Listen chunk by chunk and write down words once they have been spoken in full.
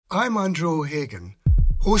I'm Andrew O'Hagan,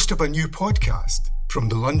 host of a new podcast from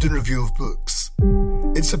the London Review of Books.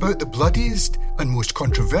 It's about the bloodiest and most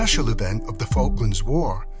controversial event of the Falklands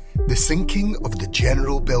War, the sinking of the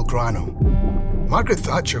General Belgrano. Margaret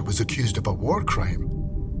Thatcher was accused of a war crime.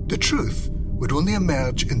 The truth would only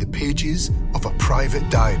emerge in the pages of a private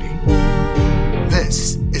diary.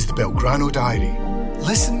 This is the Belgrano Diary.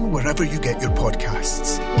 Listen wherever you get your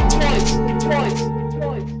podcasts. Twice.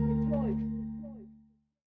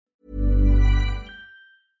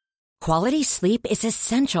 Quality sleep is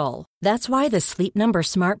essential. That's why the Sleep Number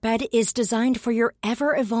Smart Bed is designed for your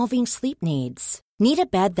ever-evolving sleep needs. Need a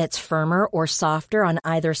bed that's firmer or softer on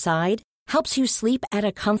either side? Helps you sleep at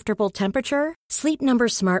a comfortable temperature? Sleep Number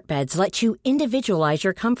Smart Beds let you individualize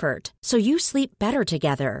your comfort, so you sleep better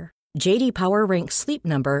together. J.D. Power ranks Sleep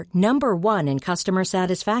Number number 1 in customer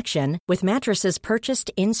satisfaction with mattresses purchased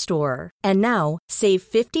in-store. And now, save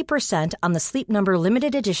 50% on the Sleep Number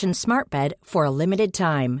Limited Edition Smart Bed for a limited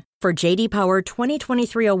time. For J.D. Power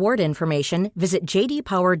 2023 award information, visit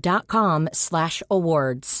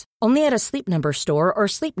jdpower.com/awards. Only at a Sleep Number store or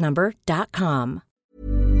sleepnumber.com.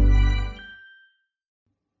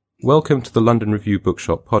 Welcome to the London Review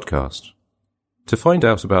Bookshop podcast. To find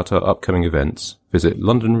out about our upcoming events, visit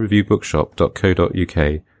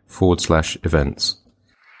londonreviewbookshop.co.uk/events.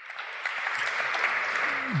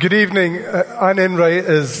 Good evening. Anne Enright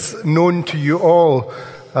is known to you all.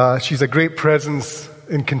 She's a great presence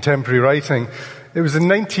in contemporary writing. It was in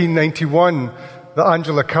 1991 that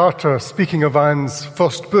Angela Carter, speaking of Anne's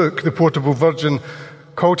first book, The Portable Virgin,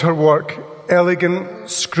 called her work elegant,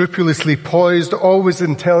 scrupulously poised, always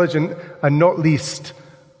intelligent, and not least,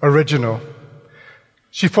 original.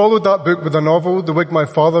 She followed that book with a novel, The Wig My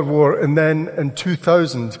Father Wore, and then in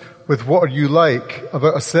 2000 with What Are You Like,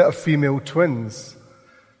 about a set of female twins.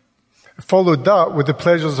 Followed that with The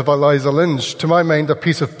Pleasures of Eliza Lynch, to my mind a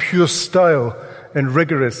piece of pure style and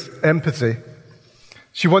rigorous empathy.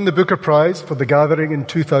 She won the Booker Prize for The Gathering in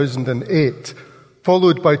 2008,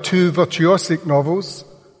 followed by 2 virtuosic novels,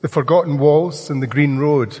 The Forgotten Waltz and The Green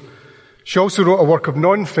Road. She also wrote a work of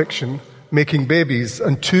non-fiction, Making Babies,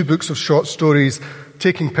 and 2 books of short stories,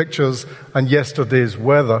 Taking Pictures and Yesterday's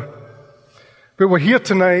Weather. But we're here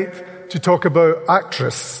tonight to talk about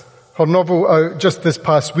Actress. Her novel out just this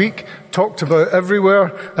past week, talked about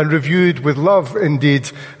everywhere and reviewed with love, indeed,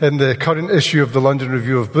 in the current issue of the London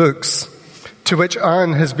Review of Books, to which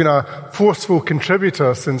Anne has been a forceful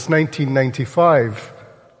contributor since 1995.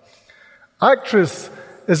 Actress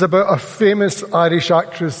is about a famous Irish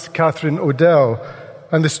actress, Catherine O'Dell,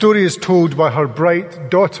 and the story is told by her bright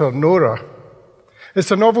daughter, Nora. It's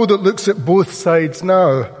a novel that looks at both sides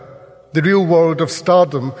now, the real world of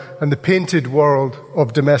stardom and the painted world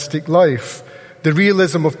of domestic life, the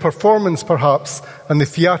realism of performance, perhaps, and the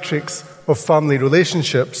theatrics of family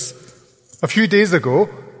relationships. A few days ago,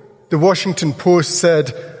 the Washington Post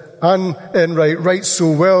said Anne Enright writes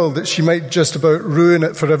so well that she might just about ruin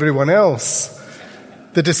it for everyone else.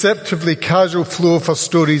 The deceptively casual flow of her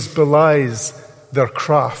stories belies their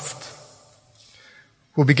craft.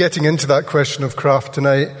 We'll be getting into that question of craft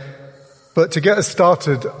tonight. But to get us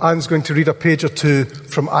started, Anne's going to read a page or 2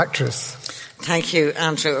 from Actress. Thank you,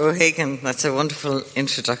 Andrew O'Hagan. That's a wonderful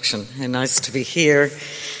introduction. And nice to be here.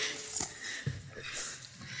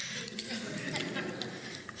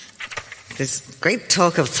 There's great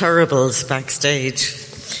talk of thuribles backstage.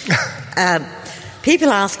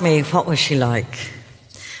 People ask me, what was she like?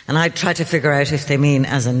 And I try to figure out if they mean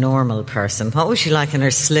as a normal person. What was she like in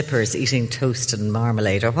her slippers eating toast and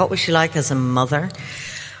marmalade? Or what was she like as a mother?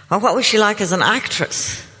 Or what was she like as an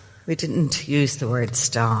actress? We didn't use the word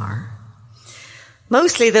star.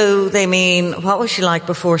 Mostly, though, they mean, what was she like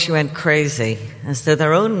before she went crazy? As though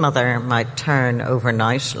their own mother might turn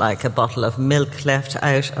overnight like a bottle of milk left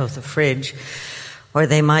out of the fridge, or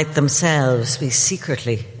they might themselves be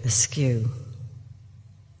secretly askew.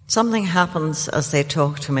 Something happens as they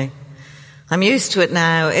talk to me. I'm used to it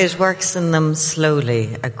now. It works in them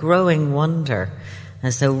slowly, a growing wonder,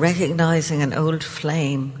 as though recognizing an old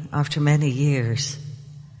flame after many years.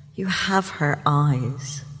 You have her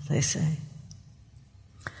eyes, they say.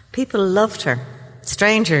 People loved her.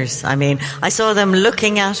 Strangers, I saw them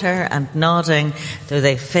looking at her and nodding, though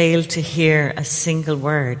they failed to hear a single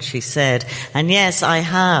word she said. And yes, I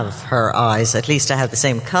have her eyes. At least I have the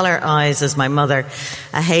same colour eyes as my mother,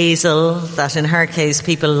 a hazel that in her case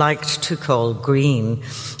people liked to call green.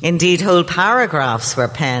 Indeed, whole paragraphs were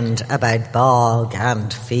penned about bog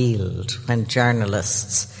and field when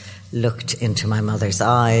journalists looked into my mother's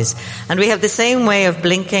eyes. And we have the same way of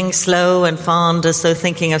blinking, slow and fond, as though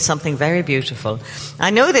thinking of something very beautiful. I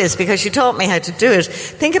know this because she taught me how to do it.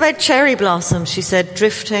 Think about cherry blossoms, she said,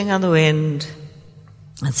 drifting on the wind.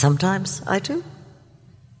 And sometimes I do.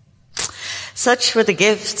 Such were the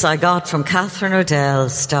gifts I got from Catherine O'Dell,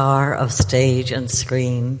 star of stage and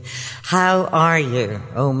screen. How are you,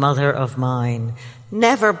 O mother of mine?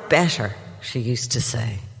 Never better, she used to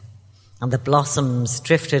say. And the blossoms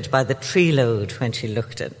drifted by the tree load when she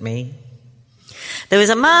looked at me. There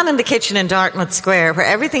was a man in the kitchen in Dartmouth Square, where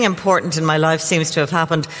everything important in my life seems to have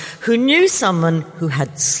happened, who knew someone who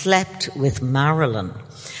had slept with Marilyn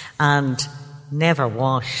and never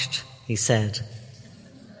washed, he said.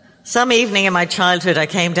 Some evening in my childhood, I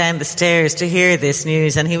came down the stairs to hear this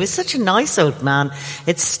news, and he was such a nice old man.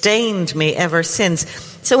 It stained me ever since.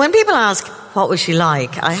 So when people ask, what was she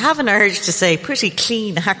like? I have an urge to say, pretty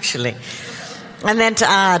clean, actually. And then to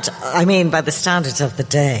add, I mean, by the standards of the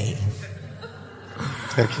day.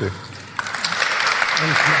 Thank you. You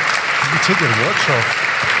take your watch off.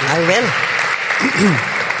 I will.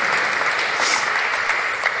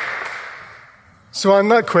 So on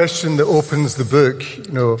that question that opens the book,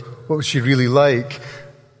 what was she really like,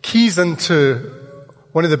 keys into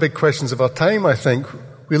one of the big questions of our time, I think.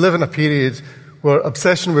 We live in a period where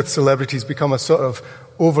obsession with celebrities become a sort of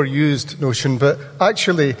overused notion, but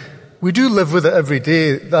actually we do live with it every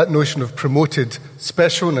day, that notion of promoted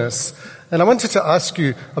specialness. And I wanted to ask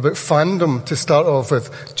you about fandom to start off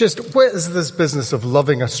with. Just what is this business of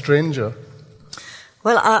loving a stranger?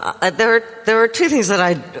 Well, there are a few things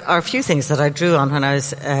that I drew on when I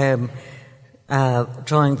was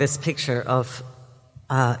drawing this picture of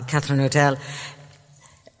Catherine O'Dell.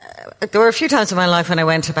 There were a few times in my life when I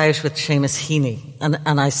went about with Seamus Heaney,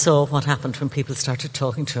 and I saw what happened when people started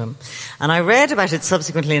talking to him. And I read about it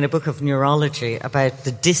subsequently in a book of neurology, about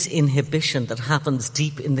the disinhibition that happens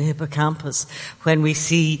deep in the hippocampus when we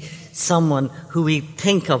see someone who we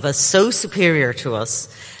think of as so superior to us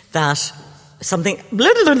that something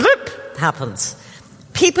happens.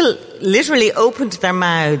 People literally opened their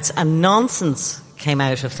mouths and nonsense came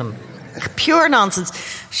out of them. Pure nonsense.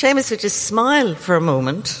 Seamus would just smile for a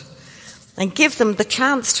moment and give them the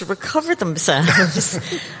chance to recover themselves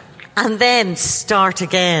and then start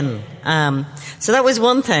again. So that was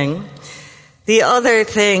one thing. The other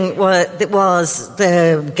thing was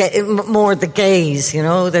the gaze,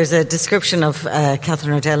 There's a description of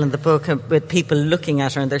Catherine O'Dell in the book with people looking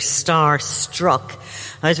at her and they're star-struck.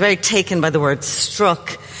 I was very taken by the word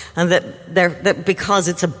struck, and that because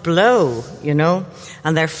it's a blow,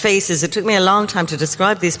 and their faces, it took me a long time to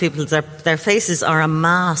describe these people, their faces are a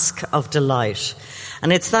mask of delight.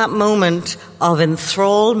 And it's that moment of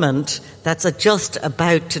enthrallment that's just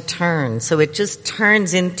about to turn. So it just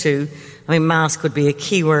turns into, mask would be a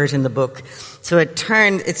key word in the book. So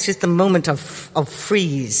it's just the moment of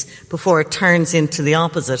freeze before it turns into the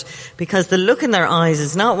opposite. Because the look in their eyes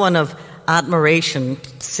is not one of admiration,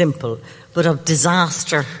 simple, but of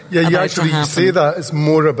disaster. Yeah, you say that it's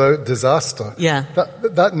more about disaster. Yeah.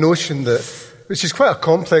 That notion which is quite a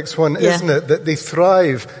complex one, isn't it? That they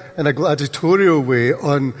thrive in a gladiatorial way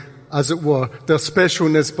on, as it were, their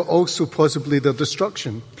specialness, but also possibly their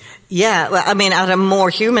destruction. Yeah, well, at a more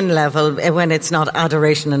human level, when it's not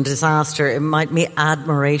adoration and disaster, it might be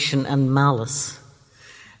admiration and malice.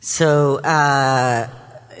 So,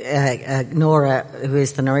 Nora, who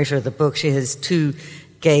is the narrator of the book, she has two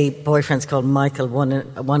gay boyfriends called Michael,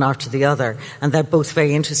 one after the other, and they're both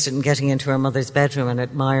very interested in getting into her mother's bedroom and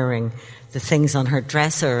admiring the things on her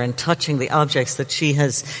dresser and touching the objects that she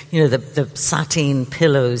has, the sateen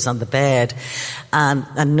pillows on the bed. And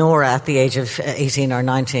Nora, at the age of 18 or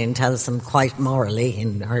 19, tells them quite morally,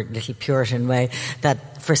 in her little Puritan way,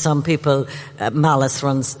 that for some people,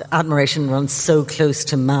 admiration runs so close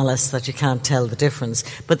to malice that you can't tell the difference.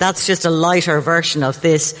 But that's just a lighter version of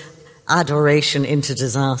this adoration into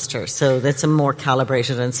disaster. So that's a more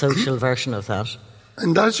calibrated and social version of that.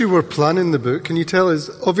 And as you were planning the book, can you tell us,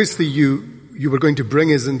 obviously you were going to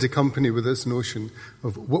bring us into company with this notion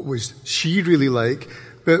of what was she really like,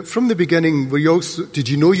 but from the beginning, did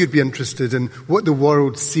you know you'd be interested in what the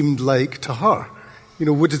world seemed like to her?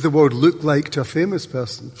 What does the world look like to a famous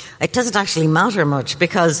person? It doesn't actually matter much,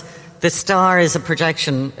 because the star is a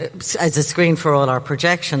projection, as a screen for all our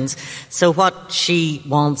projections. So what she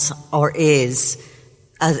wants or is,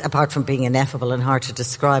 apart from being ineffable and hard to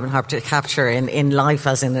describe and hard to capture in life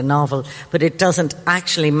as in a novel, but it doesn't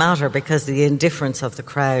actually matter because the indifference of the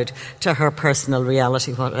crowd to her personal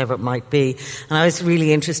reality, whatever it might be. And I was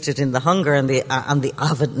really interested in the hunger and the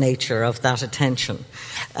avid nature of that attention,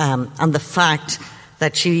 and the fact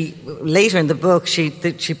that she, later in the book, she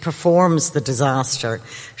performs the disaster.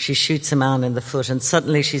 She shoots a man in the foot, and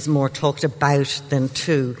suddenly she's more talked about than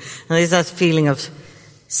to. And there's that feeling of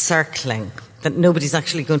circling, that nobody's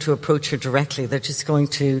actually going to approach her directly. They're just going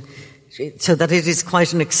to, so that it is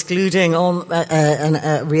quite an excluding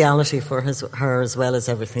reality for her as well as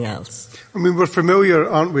everything else. I mean, we're familiar,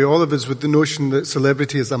 aren't we, all of us, with the notion that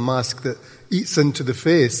celebrity is a mask that eats into the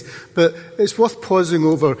face. But it's worth pausing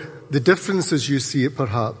over the differences you see,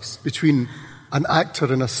 perhaps, between an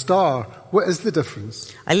actor and a star. What is the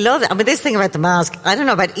difference? I love it. I mean, this thing about the mask, I don't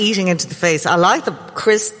know about eating into the face. I like the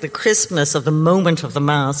crispness of the moment of the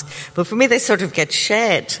mask, but for me, they sort of get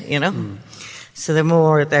shed, you know? So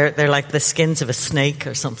they're like the skins of a snake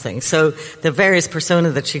or something. So the various persona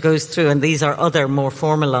that she goes through, and these are other more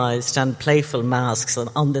formalized and playful masks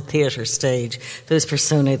on the theatre stage, those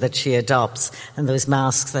personae that she adopts and those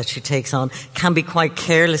masks that she takes on can be quite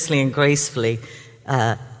carelessly and gracefully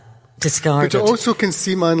discarded. But it also can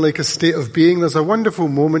seem like a state of being. There's a wonderful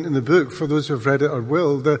moment in the book, for those who have read it or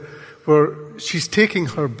will, where she's taking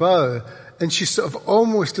her bow, and she sort of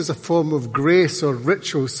almost as a form of grace or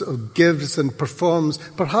ritual sort of gives and performs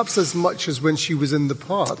perhaps as much as when she was in the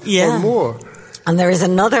part, or more. And there is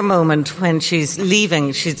another moment when she's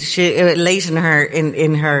leaving. She late in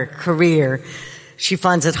her career, she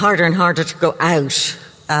finds it harder and harder to go out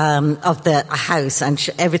of the house, and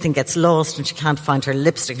everything gets lost, and she can't find her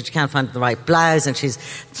lipstick, and she can't find the right blouse, and she's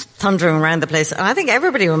thundering around the place. And I think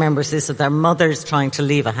everybody remembers this, of their mothers trying to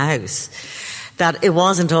leave a house, that it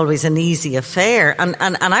wasn't always an easy affair. And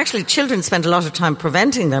actually children spend a lot of time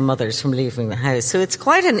preventing their mothers from leaving the house. So it's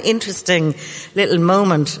quite an interesting little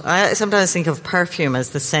moment. I sometimes think of perfume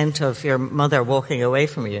as the scent of your mother walking away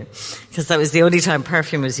from you, because that was the only time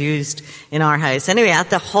perfume was used in our house. Anyway, at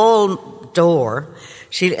the hall door,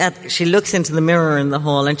 she looks into the mirror in the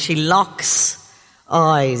hall, and she locks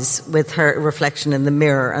eyes with her reflection in the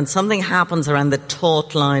mirror, and something happens around the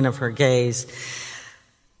taut line of her gaze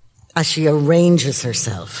as she arranges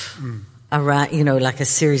herself around, like a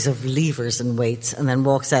series of levers and weights, and then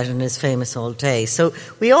walks out and is famous all day. So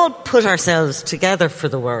we all put ourselves together for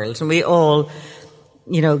the world, and we all,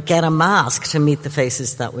 get a mask to meet the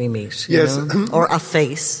faces that we meet. Yes. Or a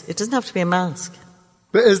face. It doesn't have to be a mask.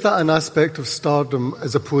 But is that an aspect of stardom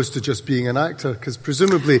as opposed to just being an actor? Because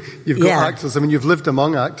presumably you've got actors. I mean, you've lived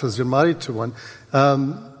among actors. You're married to one.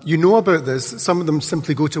 You know about this. Some of them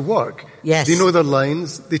simply go to work. Yes. They know their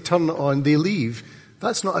lines. They turn it on. They leave.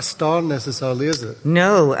 That's not a star necessarily, is it?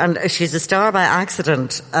 No, and she's a star by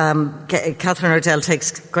accident. Catherine O'Dell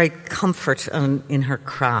takes great comfort in her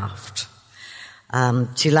craft.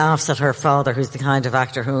 She laughs at her father, who's the kind of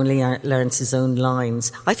actor who only learns his own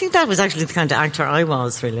lines. I think that was actually the kind of actor I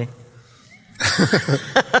was, really.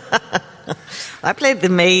 I played the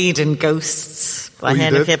maid in Ghosts by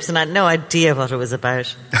Henrik Ibsen. I had no idea what it was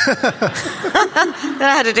about. Then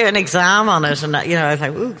I had to do an exam on it, and I was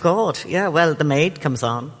like, oh God, yeah, well, the maid comes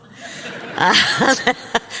on.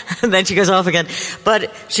 And then she goes off again.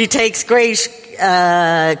 But she takes great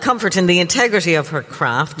comfort in the integrity of her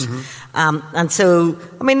craft. And so,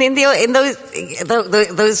 I mean, in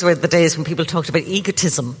those were the days when people talked about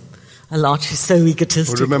egotism a lot. She's so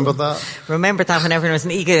egotistical. Remember that? Remember that when everyone was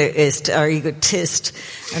an egoist or egotist,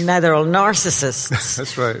 and now they're all narcissists.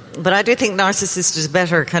 That's right. But I do think narcissist is a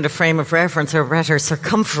better kind of frame of reference, or better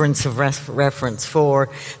circumference of reference for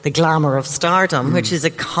the glamour of stardom, which is a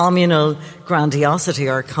communal grandiosity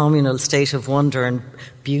or a communal state of wonder and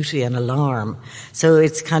beauty and alarm. So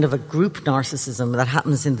it's kind of a group narcissism that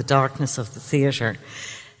happens in the darkness of the theatre,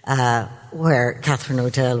 where Catherine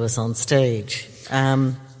O'Dell was on stage.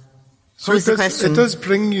 So it does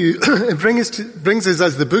bring you, it brings us,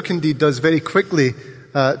 as the book indeed does, very quickly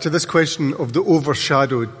to this question of the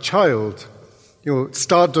overshadowed child.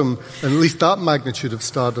 Stardom, and at least that magnitude of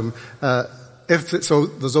stardom. If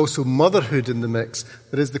there's also motherhood in the mix,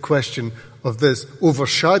 there is the question of this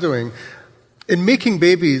overshadowing. In Making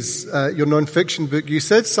Babies, your non-fiction book, you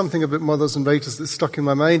said something about mothers and writers that stuck in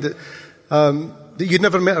my mind. That you'd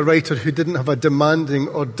never met a writer who didn't have a demanding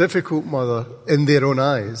or difficult mother in their own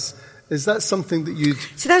eyes. Is that something that you...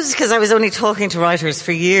 See, that was because I was only talking to writers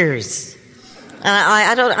for years.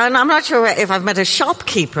 And I'm not sure if I've met a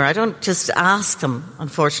shopkeeper. I don't just ask them,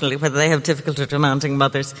 unfortunately, whether they have difficult or demanding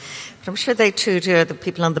mothers. But I'm sure they too do, the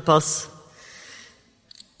people on the bus.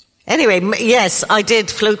 Anyway, yes, I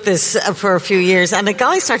did float this for a few years, and a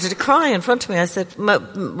guy started to cry in front of me. I said,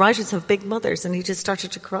 writers have big mothers, and he just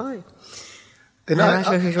started to cry. And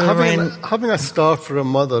having a star for a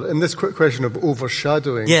mother, and this quick question of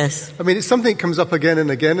overshadowing. Yes. I mean, it's something that comes up again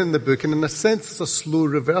and again in the book, and in a sense, it's a slow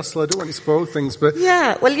reversal. I don't want to spoil things, but...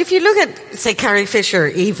 Yeah, well, if you look at, say, Carrie Fisher,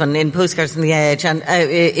 even, in Postcards from the Edge, and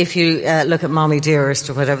if you look at Mommy Dearest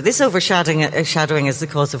or whatever, this overshadowing is the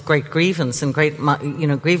cause of great grievance, and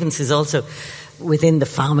grievance is also... within the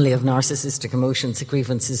family of narcissistic emotions, a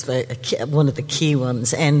grievance is one of the key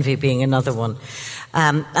ones, envy being another one.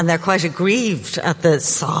 And they're quite aggrieved at the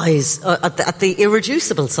size, at the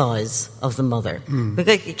irreducible size of the mother.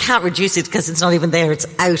 Because you can't reduce it because it's not even there, it's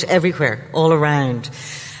out everywhere, all around.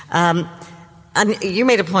 And you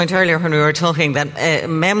made a point earlier when we were talking that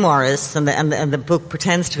memoirists, and the book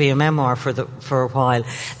pretends to be a memoir for a while,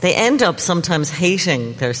 they end up sometimes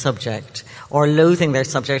hating their subject, or loathing their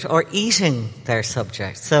subject, or eating their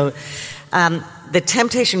subject. So the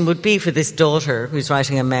temptation would be for this daughter who's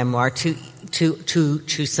writing a memoir to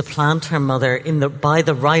supplant her mother by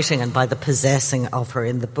the writing and by the possessing of her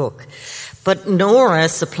in the book. But Nora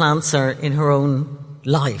supplants her in her own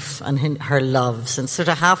life and in her loves, and sort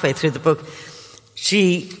of halfway through the book,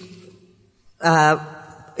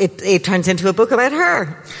 it turns into a book about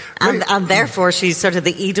her. And therefore, she's sort of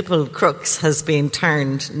the Oedipal crux has been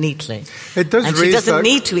turned neatly. It does and raise she doesn't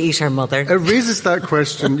need to eat her mother. It raises that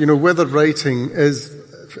question, whether writing is,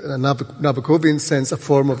 in a Nabokovian sense, a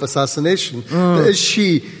form of assassination. Is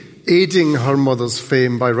she aiding her mother's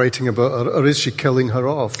fame by writing about her, or is she killing her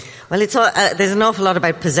off? Well, there's an awful lot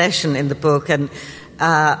about possession in the book, and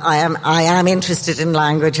I am interested in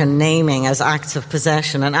language and naming as acts of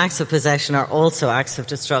possession, and acts of possession are also acts of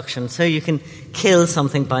destruction. So you can kill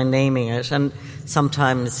something by naming it, and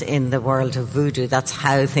sometimes in the world of voodoo, that's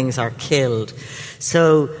how things are killed.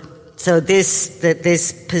 So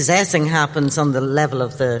this possessing happens on the level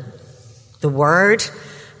of the word,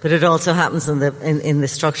 but it also happens in the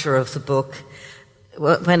structure of the book.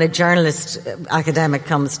 When a journalist, academic,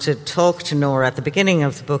 comes to talk to Nora at the beginning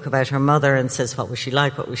of the book about her mother and says, what was she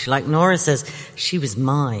like, Nora says, she was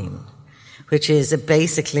mine, which is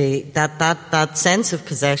basically that sense of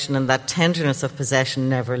possession and that tenderness of possession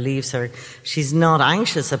never leaves her. She's not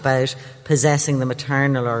anxious about possessing the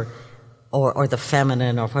maternal or the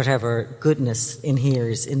feminine or whatever goodness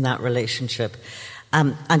inheres in that relationship.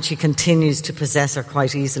 And she continues to possess her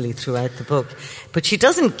quite easily throughout the book. But she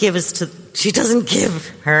doesn't give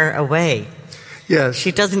her away. Yes.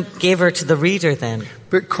 She doesn't give her to the reader then.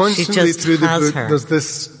 But constantly through the book, there's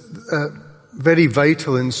this very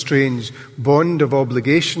vital and strange bond of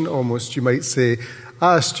obligation, almost, you might say.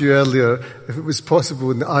 I asked you earlier if it was possible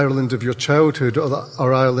in the Ireland of your childhood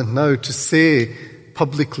or Ireland now to say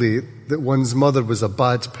publicly that one's mother was a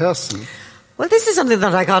bad person. Well, this is something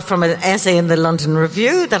that I got from an essay in the London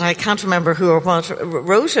Review that I can't remember who or what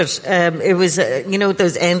wrote it. It was,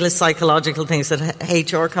 those endless psychological things that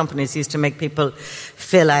HR companies used to make people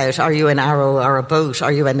fill out. Are you an arrow or a boat?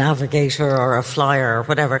 Are you a navigator or a flyer or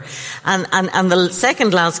whatever? And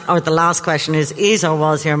the last question is or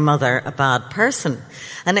was your mother a bad person?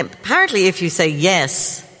 And apparently if you say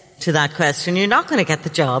yes to that question, you're not going to get the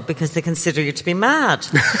job because they consider you to be mad.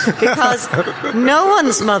 Because no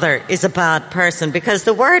one's mother is a bad person, because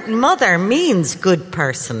the word mother means good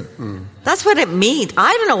person. That's what it means.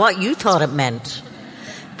 I don't know what you thought it meant,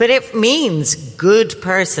 but it means good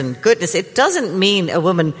person, goodness. It doesn't mean a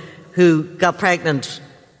woman who got pregnant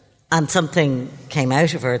and something came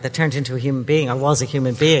out of her that turned into a human being or was a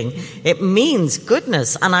human being. It means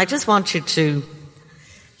goodness. And I just want you to,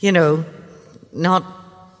 not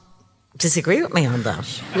disagree with me on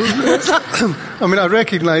that. I mean, I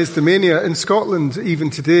recognise the mania in Scotland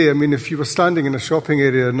even today. I mean, if you were standing in a shopping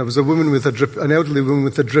area and there was a woman with an elderly woman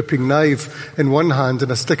with a dripping knife in one hand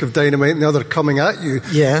and a stick of dynamite in the other coming at you,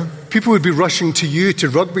 people would be rushing to you to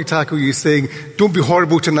rugby tackle you, saying, "Don't be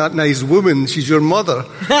horrible to that nice woman. She's your mother."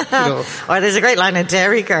 Or there's a great line in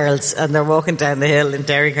Derry Girls, and they're walking down the hill in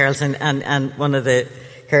Derry Girls, and one of the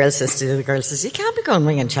girl says to the girl, you can't be going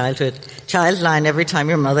ringing child line every time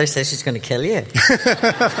your mother says she's going to kill you.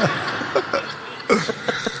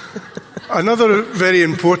 Another very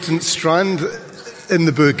important strand in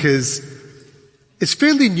the book is, it's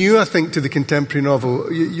fairly new, I think, to the contemporary novel.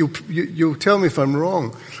 You'll tell me if I'm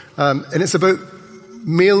wrong. And it's about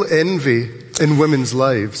male envy in women's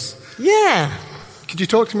lives. Yeah. Could you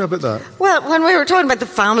talk to me about that? Well, when we were talking about the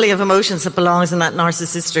family of emotions that belongs in that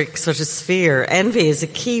narcissistic sort of sphere, envy is a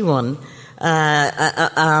key one.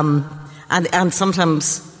 And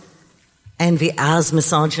sometimes envy as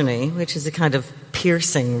misogyny, which is a kind of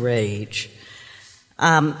piercing rage.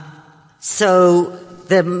 So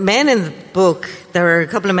the men in the book, there are a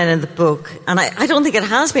couple of men in the book, and I don't think it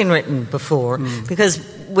has been written before, because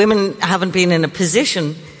women haven't been in a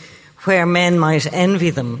position where men might envy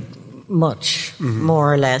them much,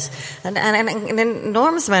 more or less. And an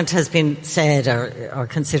enormous amount has been said or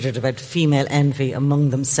considered about female envy among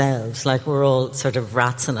themselves, like we're all sort of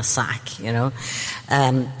rats in a sack,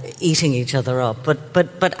 eating each other up.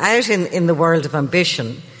 But out in the world of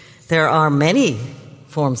ambition, there are many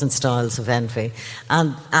forms and styles of envy,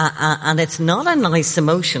 and it's not a nice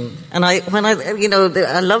emotion. And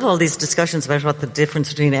I love all these discussions about what the difference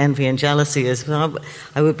between envy and jealousy is.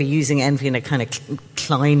 I would be using envy in a kind of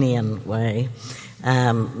Kleinian way.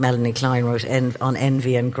 Melanie Klein wrote on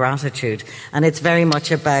envy and gratitude, and it's very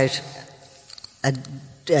much about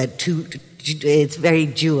it's very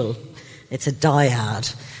dual. It's a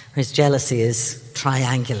dyad, whereas jealousy is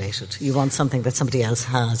triangulated. You want something that somebody else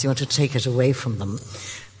has. You want to take it away from them.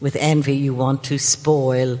 With envy, you want to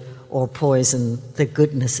spoil or poison the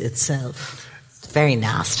goodness itself. It's very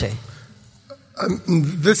nasty.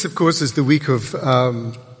 This, of course, is the week of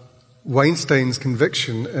Weinstein's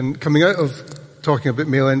conviction. And coming out of talking about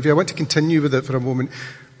male envy, I want to continue with it for a moment.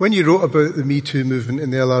 When you wrote about the Me Too movement in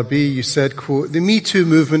the LRB, you said, quote, "The Me Too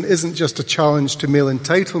movement isn't just a challenge to male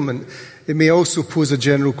entitlement. It may also pose a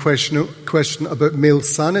general question about male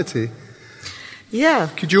sanity." Yeah.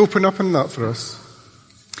 Could you open up on that for us?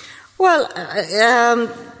 Well,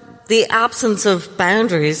 the absence of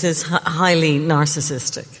boundaries is highly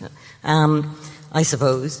narcissistic, I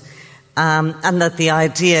suppose. And that the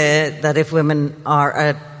idea that if women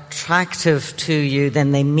are attractive to you,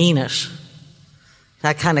 then they mean it.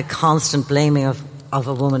 That kind of constant blaming of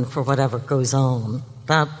a woman for whatever goes on,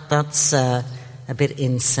 that's a bit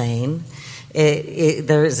insane.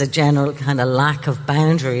 There is a general kind of lack of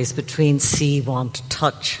boundaries between see, want,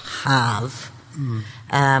 touch, have,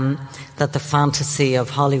 that the fantasy of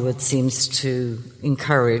Hollywood seems to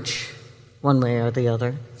encourage one way or the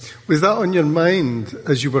other. Was that on your mind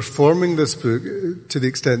as you were forming this book, to the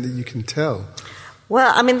extent that you can tell?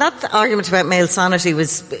 Well, I mean, that argument about male sanity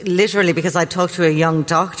was literally because I talked to a young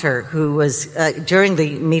doctor who was, during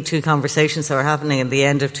the Me Too conversations that were happening at the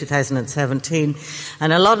end of 2017,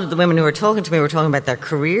 and a lot of the women who were talking to me were talking about their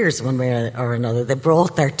careers one way or another. They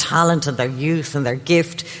brought their talent and their youth and their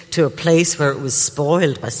gift to a place where it was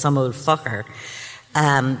spoiled by some old fucker,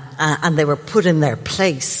 and they were put in their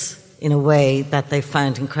place in a way that they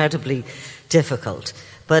found incredibly difficult.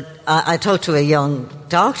 But I talked to a young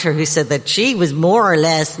doctor who said that she was more or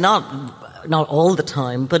less, not all the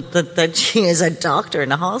time, but that she, as a doctor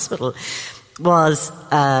in a hospital, was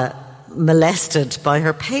molested by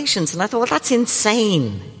her patients. And I thought, well, that's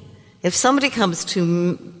insane. If somebody comes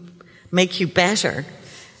to make you better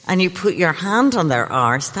and you put your hand on their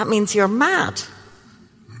arse, that means you're mad.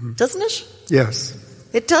 Doesn't it? Yes.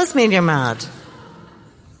 It does mean you're mad.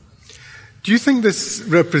 Do you think this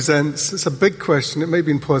represents, it's a big question, it may be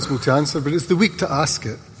impossible to answer, but it's the week to ask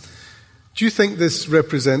it. Do you think this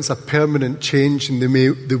represents a permanent change in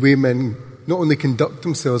the way men not only conduct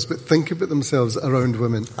themselves, but think about themselves around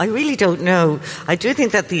women? I really don't know. I do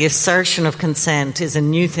think that the assertion of consent is a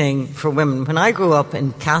new thing for women. When I grew up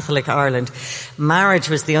in Catholic Ireland, marriage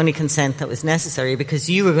was the only consent that was necessary because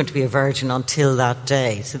you were going to be a virgin until that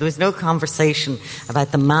day. So there was no conversation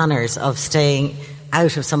about the manners of staying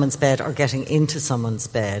out of someone's bed or getting into someone's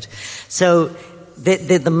bed. So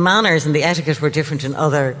the manners and the etiquette were different in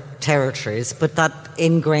other territories, but that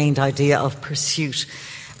ingrained idea of pursuit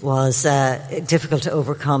was difficult to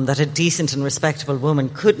overcome, that a decent and respectable woman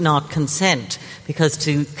could not consent, because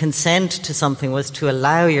to consent to something was to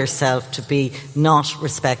allow yourself to be not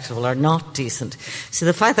respectable or not decent. So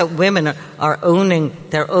the fact that women are owning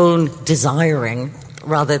their own desiring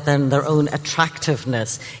rather than their own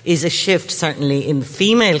attractiveness is a shift, certainly in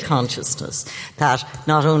female consciousness, that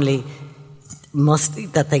not only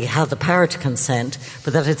that they have the power to consent,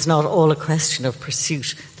 but that it's not all a question of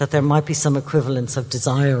pursuit, that there might be some equivalence of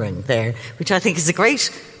desiring there, which I think is a great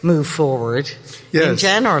move forward in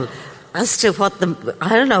general. As to what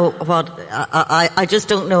I just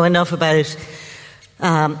don't know enough about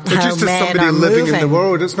but just as somebody living in the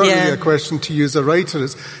world, it's not really a question to you as a writer.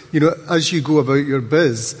 It's, as you go about your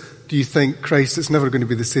biz, do you think, Christ, it's never going to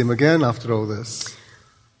be the same again after all this?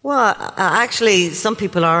 Well, actually, some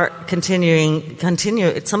people are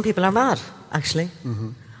some people are mad, actually. Mm-hmm.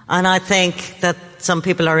 And I think that some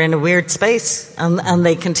people are in a weird space and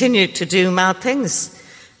they continue to do mad things.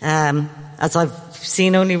 As I've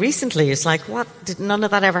seen only recently, it's like, what? Did none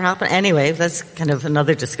of that ever happen? Anyway, that's kind of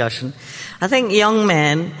another discussion. I think young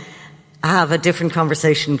men have a different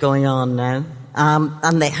conversation going on now,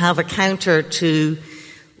 and they have a counter to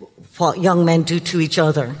what young men do to each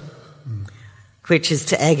other, which is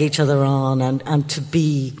to egg each other on and to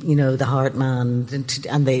be, the hard man,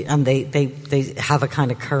 and they have a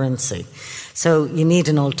kind of currency. So you need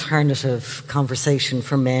an alternative conversation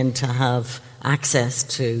for men to have access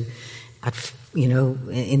to,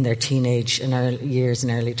 in their teenage years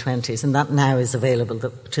and early 20s, and that now is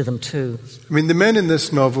available to them too. I mean, the men in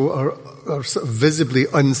this novel are sort of visibly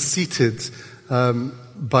unseated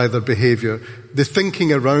by their behaviour. The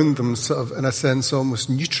thinking around them sort of, in a sense, almost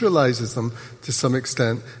neutralises them to some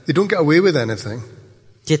extent. They don't get away with anything.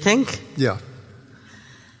 Do you think? Yeah.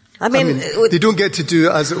 I mean, they don't get to do,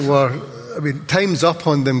 as it were, time's up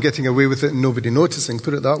on them getting away with it and nobody noticing,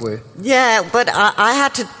 put it that way. Yeah, but I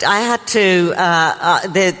had to,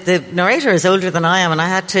 the narrator is older than I am, and I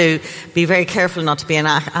had to be very careful not to be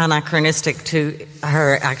anachronistic to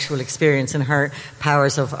her actual experience and her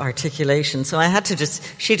powers of articulation. So I had to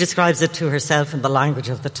she describes it to herself in the language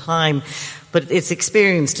of the time, but it's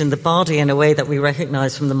experienced in the body in a way that we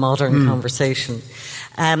recognise from the modern conversation.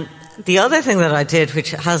 The other thing that I did,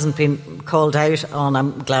 which hasn't been called out on,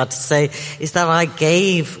 I'm glad to say, is that I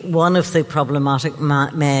gave one of the problematic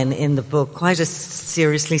men in the book quite a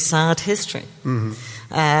seriously sad history. Mm-hmm.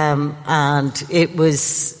 And it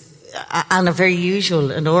was and a very usual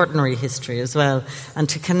and ordinary history as well. And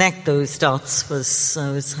to connect those dots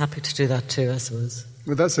I was happy to do that too, I suppose.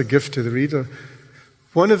 Well, that's a gift to the reader.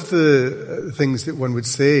 One of the things that one would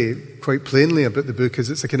say quite plainly about the book is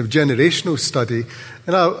it's a kind of generational study.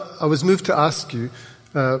 And I was moved to ask you,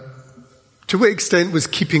 to what extent was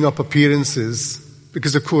keeping up appearances,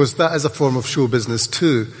 because of course that is a form of show business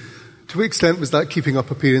too, to what extent was that keeping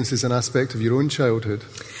up appearances an aspect of your own childhood?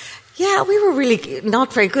 Yeah, we were really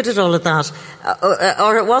not very good at all of that.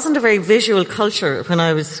 Or it wasn't a very visual culture when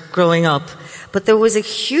I was growing up. But there was a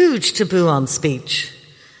huge taboo on speech.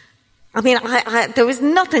 I mean, there was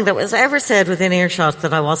nothing that was ever said within earshot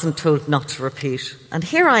that I wasn't told not to repeat. And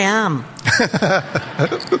here I am.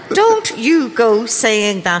 Don't you go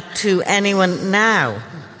saying that to anyone now.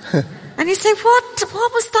 And you say,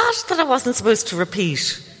 what was that I wasn't supposed to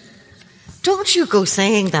repeat? Don't you go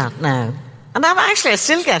saying that now. And I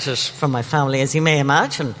still get it from my family, as you may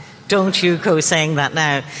imagine. Don't you go saying that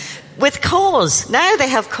now. With cause. Now they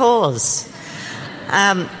have cause.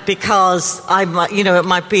 Because it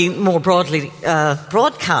might be more broadly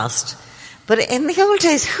broadcast. But in the old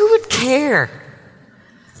days, who would care?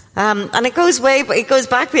 And it goes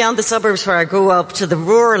back beyond the suburbs where I grew up to the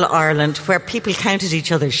rural Ireland, where people counted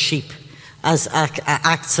each other's sheep as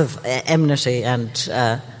acts of enmity and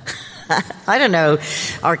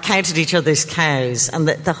or counted each other's cows. And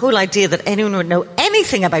the whole idea that anyone would know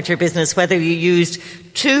anything about your business, whether you used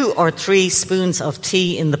 2 or 3 spoons of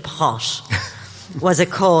tea in the pot, was a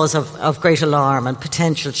cause of great alarm and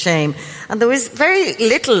potential shame. And there was very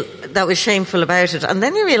little that was shameful about it. And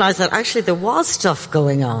then you realise that actually there was stuff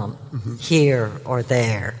going on here or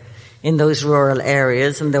there in those rural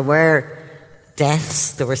areas. And there were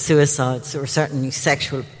deaths, there were suicides, there were certainly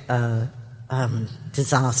sexual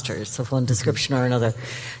disasters of one description or another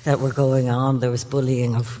that were going on. There was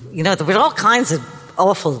bullying there was all kinds of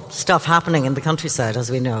awful stuff happening in the countryside, as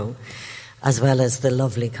we know, as well as the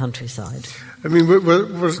lovely countryside. I mean,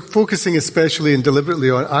 we're focusing especially and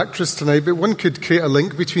deliberately on actress tonight, but one could create a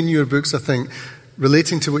link between your books, I think,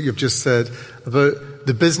 relating to what you've just said about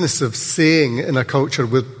the business of saying in a culture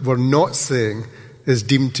where not saying is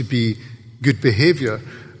deemed to be good behaviour.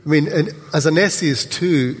 I mean, as an essayist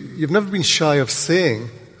too, you've never been shy of saying,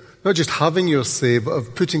 not just having your say, but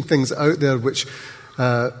of putting things out there which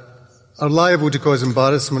are liable to cause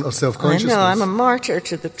embarrassment or self-consciousness. I know, I'm a martyr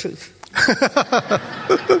to the truth.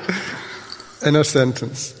 In a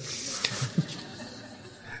sentence.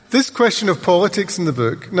 This question of politics in the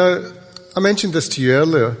book, now, I mentioned this to you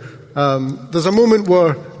earlier. There's a moment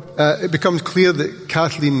where it becomes clear that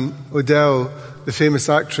Kathleen Odell, the famous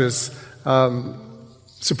actress,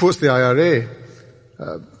 supports the IRA,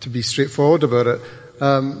 to be straightforward about it.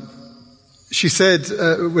 She said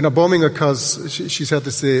when a bombing occurs, she's heard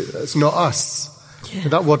to say, it's not us. Yeah.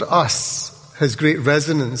 That word us has great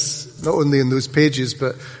resonance, not only in those pages,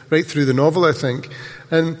 but right through the novel, I think.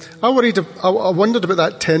 And I wondered about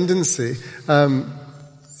that tendency.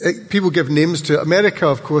 People give names to it. America,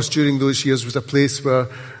 of course, during those years was a place where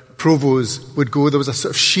provos would go. There was a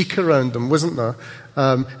sort of chic around them, wasn't there?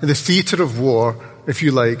 And the theatre of war, if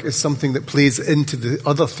you like, is something that plays into the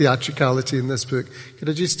other theatricality in this book. Could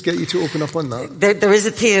I just get you to open up on that? There is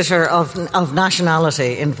a theatre of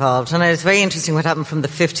nationality involved, and it's very interesting what happened from the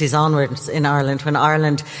 50s onwards in Ireland, when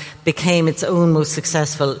Ireland became its own most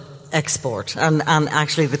successful export. And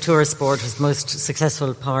actually the tourist sport was the most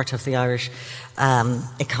successful part of the Irish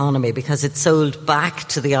economy, because it sold back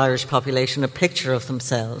to the Irish population a picture of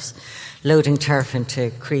themselves loading turf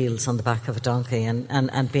into creels on the back of a donkey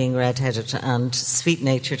and being red-headed and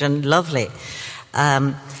sweet-natured and lovely.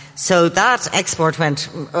 So that export went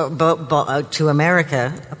to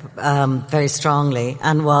America very strongly,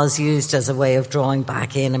 and was used as a way of drawing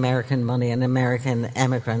back in American money and American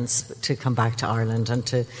emigrants to come back to Ireland and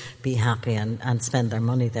to be happy and spend their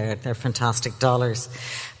money there, their fantastic dollars.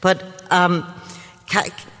 But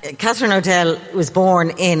Catherine O'Dell was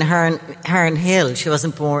born in Herne Hill. She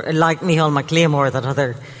wasn't born like Micheál Mac Liammóir, that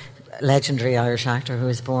other legendary Irish actor who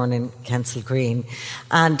was born in Kensal Green.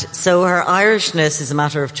 And so her Irishness is a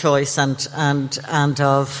matter of choice and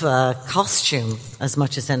of costume as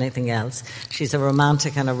much as anything else. She's a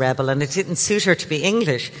romantic and a rebel, and it didn't suit her to be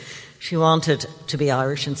English. She wanted to be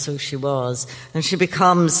Irish, and so she was. And she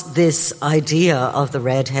becomes this idea of the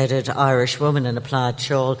red-headed Irish woman in a plaid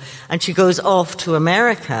shawl, and she goes off to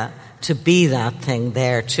America to be that thing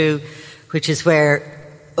there too, which is where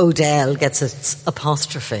O'Dell gets its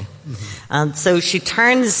apostrophe. Mm-hmm. And so she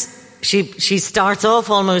starts off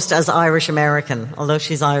almost as Irish American, although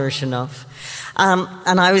she's Irish enough.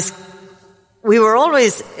 We were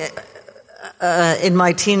always, in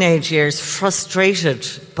my teenage years, frustrated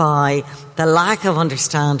by the lack of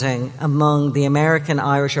understanding among the American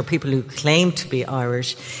Irish, or people who claimed to be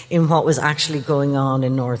Irish, in what was actually going on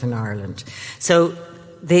in Northern Ireland. So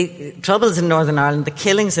the troubles in Northern Ireland, the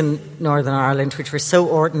killings in Northern Ireland, which were so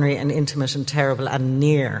ordinary and intimate and terrible and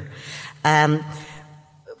near,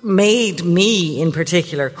 made me, in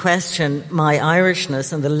particular, question my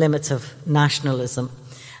Irishness and the limits of nationalism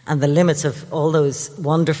and the limits of all those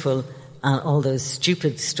wonderful and all those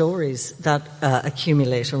stupid stories that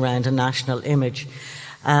accumulate around a national image.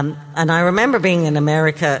 And I remember being in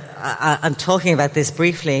America and talking about this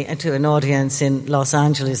briefly to an audience in Los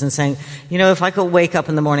Angeles and saying, you know, if I could wake up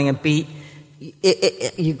in the morning and be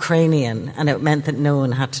Ukrainian and it meant that no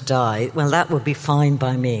one had to die, well, that would be fine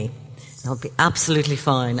by me. That would be absolutely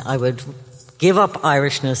fine. I would give up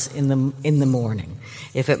Irishness in the morning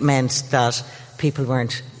if it meant that people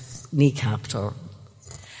weren't kneecapped or...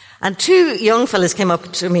 And two young fellas came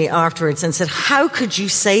up to me afterwards and said, how could you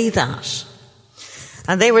say that?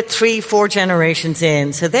 And they were 3-4 generations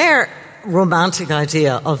in. So their romantic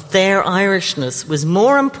idea of their Irishness was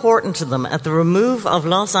more important to them at the remove of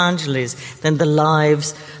Los Angeles than the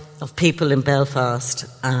lives of people in Belfast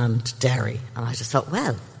and Derry. And I just thought,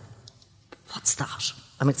 well, what's that?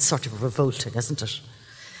 I mean, it's sort of revolting, isn't it?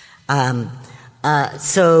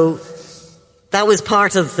 So that was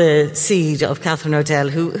part of the seed of Catherine O'Dell,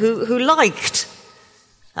 who liked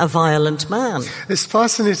a violent man. It's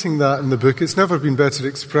fascinating that in the book, it's never been better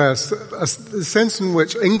expressed, the sense in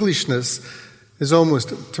which Englishness is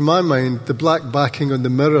almost, to my mind, the black backing on the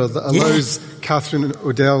mirror that allows Catherine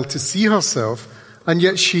O'Dell to see herself, and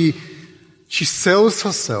yet she sells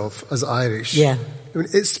herself as Irish. Yeah. I mean,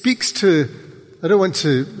 it speaks to, I don't want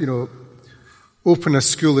to, open a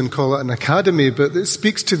school and call it an academy, but it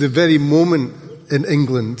speaks to the very moment in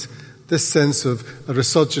England, this sense of a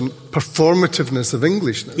resurgent performativeness of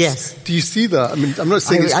Englishness. Yes. Do you see that? I mean, I'm not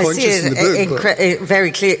saying it's conscious in the book. Very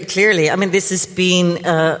clearly. I mean, this has been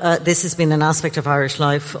an aspect of Irish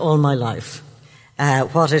life all my life.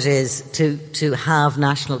 What it is to have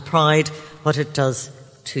national pride, what it does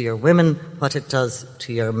to your women, what it does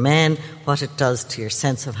to your men, what it does to your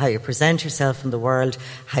sense of how you present yourself in the world,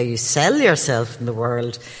 how you sell yourself in the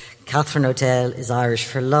world. Catherine O'Dell is Irish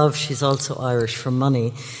for love. She's also Irish for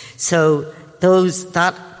money. So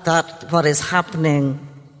that what is happening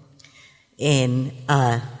in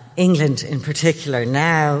England in particular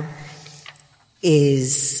now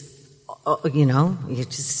is,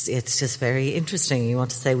 it's just very interesting. You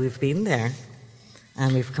want to say we've been there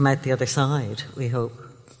and we've come out the other side, we hope.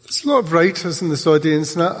 There's a lot of writers in this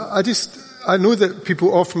audience, and I know that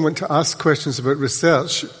people often want to ask questions about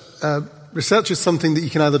research. Research is something that you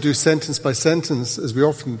can either do sentence by sentence, as we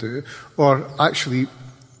often do, or actually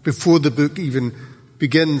before the book even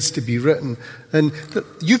begins to be written. And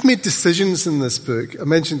you've made decisions in this book. I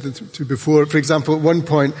mentioned it to you before. For example, at one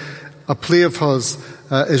point, a play of hers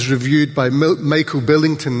is reviewed by Michael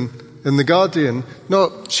Billington in The Guardian,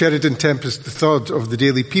 not Sheridan Tempest III of the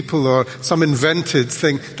Daily People or some invented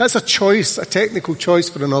thing. That's a choice, a technical choice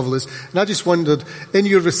for a novelist. And I just wondered, in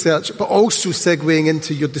your research, but also segueing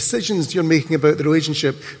into your decisions you're making about the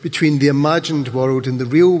relationship between the imagined world and the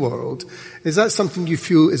real world, is that something you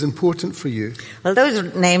feel is important for you? Well,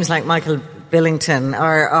 those names like Michael Billington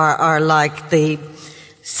are like the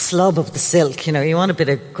slub of the silk, you want a bit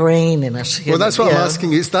of grain in it. Well, that's what I'm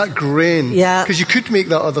asking you. It's that grain. Yeah. Because you could make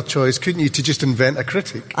that other choice, couldn't you, to just invent a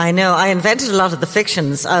critic? I know. I invented a lot of the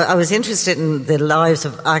fictions. I was interested in the lives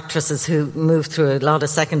of actresses who moved through a lot of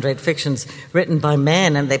second-rate fictions written by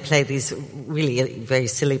men, and they play these really very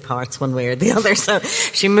silly parts one way or the other. So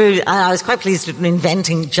she moved. I was quite pleased with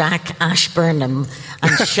inventing Jack Ashburnham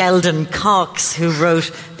and Sheldon Cox, who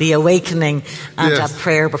wrote The Awakening and A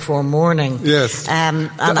Prayer Before Morning. Yes.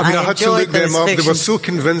 I had to look them up. They were so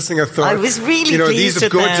convincing, I thought. I was really pleased these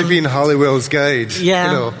have got to be in Halliwell's Guide.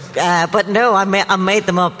 Yeah. But no, I made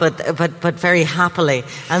them up, but very happily.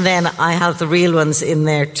 And then I have the real ones in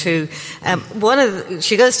there too.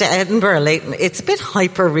 She goes to Edinburgh late. It's a bit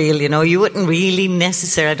hyper real, You wouldn't really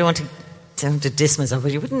necessarily, I don't want to diss myself,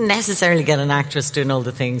 but you wouldn't necessarily get an actress doing all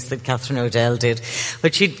the things that Catherine O'Dell did.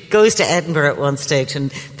 But she goes to Edinburgh at one stage,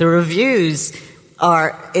 and the reviews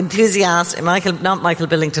are enthusiastic. Not Michael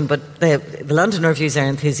Billington, but the London reviews are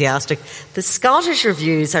enthusiastic. The Scottish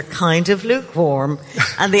reviews are kind of lukewarm,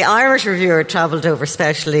 and the Irish reviewer travelled over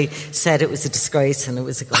specially said it was a disgrace and it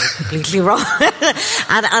was completely wrong.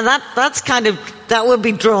 and that would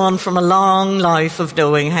be drawn from a long life of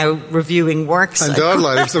knowing how reviewing works. And our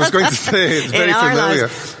lives, I was going to say, it's very familiar.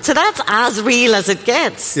 So that's as real as it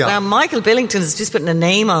gets. Yeah. Now, Michael Billington is just putting a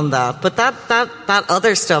name on that, but that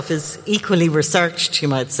other stuff is equally researched, you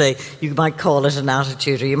might say. You might call it an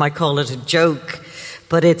attitude, or you might call it a joke,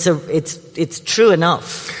 but it's true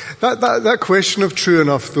enough. That question of true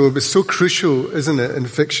enough, though, is so crucial, isn't it, in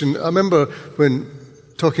fiction? I remember when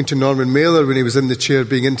talking to Norman Mailer when he was in the chair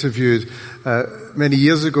being interviewed many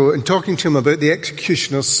years ago, and talking to him about The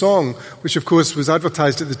Executioner's Song, which of course was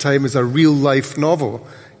advertised at the time as a real-life novel,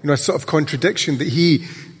 a sort of contradiction that he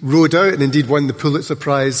wrote out and indeed won the Pulitzer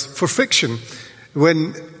Prize for fiction.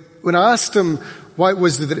 When I asked him why it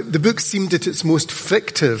was that the book seemed at its most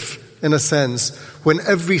fictive, in a sense, when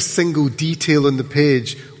every single detail on the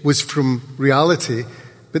page was from reality,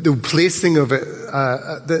 but the placing of it,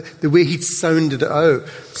 the way he'd sounded it out,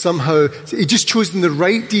 somehow, he just chosen the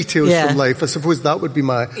right details from life. I suppose that would be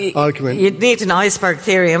my argument. You'd need an iceberg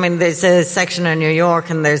theory. I mean, there's a section in New York,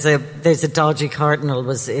 and there's a dodgy cardinal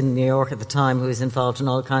was in New York at the time who was involved in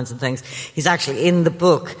all kinds of things. He's actually in the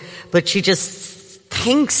book, but she just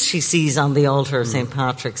thinks she sees on the altar of St.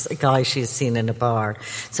 Patrick's a guy she's seen in a bar.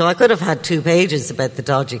 So I could have had 2 pages about the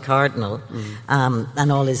dodgy cardinal and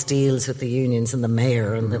all his deals with the unions and the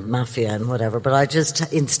mayor and the mafia and whatever, but I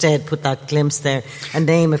just instead put that glimpse there and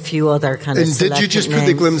name a few other kind of selected names. And did you just put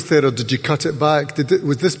the glimpse there, or did you cut it back?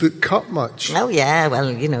 Was this book cut much? Oh yeah,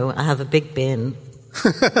 well, I have a big bin.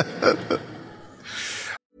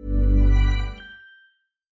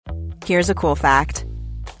 Here's a cool fact.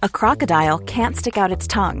 A crocodile can't stick out its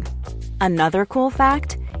tongue. Another cool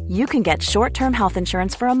fact, you can get short-term health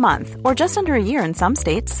insurance for a month or just under a year in some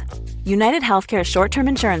states. United Healthcare short-term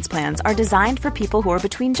insurance plans are designed for people who are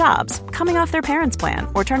between jobs, coming off their parents' plan,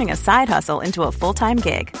 or turning a side hustle into a full-time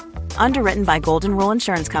gig. Underwritten by Golden Rule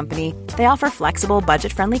Insurance Company, they offer flexible,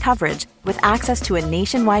 budget-friendly coverage with access to a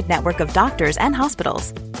nationwide network of doctors and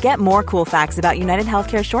hospitals. Get more cool facts about United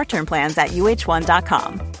Healthcare short-term plans at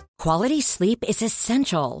uh1.com. Quality sleep is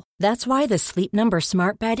essential. That's why the Sleep Number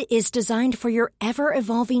Smart Bed is designed for your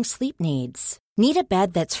ever-evolving sleep needs. Need a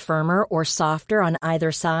bed that's firmer or softer on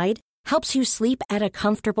either side? Helps you sleep at a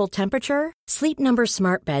comfortable temperature? Sleep Number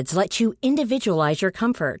Smart Beds let you individualize your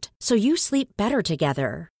comfort, so you sleep better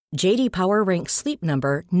together. J.D. Power ranks Sleep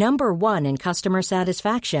Number number 1 in customer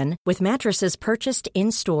satisfaction with mattresses purchased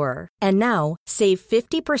in-store. And now, save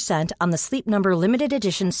 50% on the Sleep Number Limited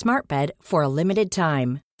Edition Smart Bed for a limited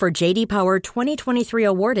time. For J.D. Power 2023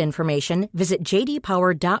 award information, visit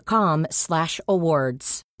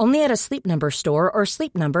jdpower.com/awards. Only at a Sleep Number store or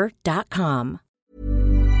sleepnumber.com.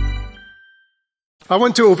 I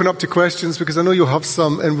want to open up to questions because I know you'll have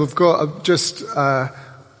some, and we've got just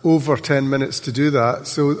over 10 minutes to do that.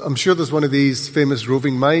 So I'm sure there's one of these famous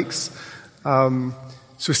roving mics.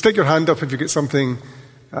 So stick your hand up if you get something.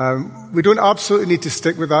 We don't absolutely need to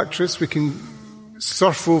stick with actress. We can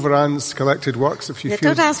surf over Anne's collected works if you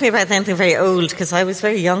feel. Don't ask me about anything very old, because I was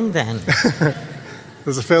very young then.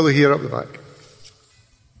 There's a fellow here up the back.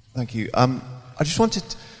 Thank you. I just wanted...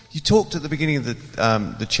 You talked at the beginning of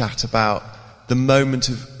the chat about the moment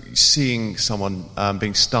of seeing someone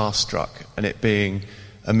being starstruck and it being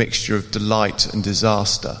a mixture of delight and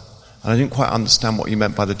disaster. And I didn't quite understand what you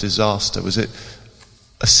meant by the disaster. Was it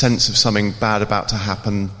a sense of something bad about to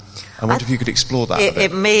happen? I wonder if you could explore that a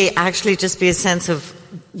bit. It may actually just be a sense of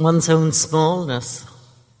one's own smallness.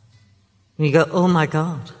 And you go, oh my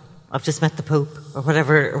God, I've just met the Pope, or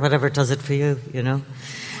whatever does it for you,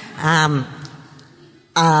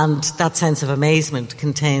 And that sense of amazement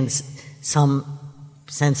contains some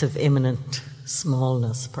sense of imminent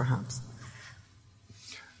smallness, perhaps.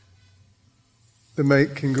 The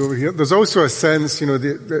mic can go over here. There's also a sense,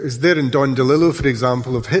 is there in Don DeLillo, for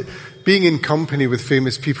example, of being in company with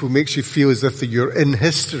famous people makes you feel as if you're in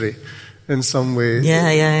history in some way.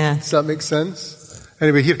 Yeah. Does that make sense?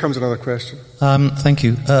 Anyway, here comes another question. Thank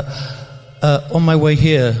you. On my way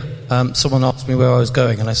here, someone asked me where I was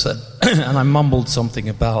going, and I said, and I mumbled something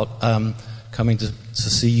about coming to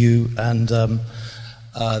see you, and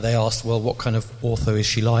they asked, well, what kind of author is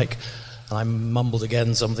she like? And I mumbled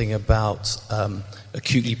again something about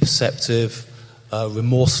acutely perceptive,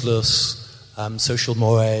 remorseless, social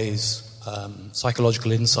mores,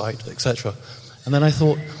 psychological insight, etc. And then I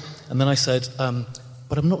said,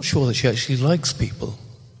 but I'm not sure that she actually likes people.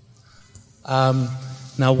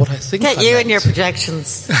 Now, what I think Get you and your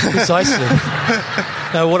projections. Precisely.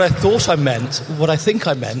 Now, what I think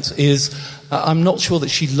I meant is, I'm not sure that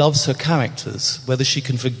she loves her characters, whether she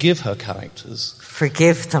can forgive her characters.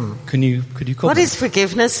 Forgive them. Could you comment? What is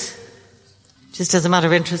forgiveness? Just as a matter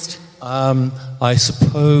of interest. I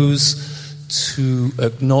suppose to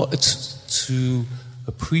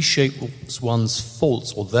appreciate one's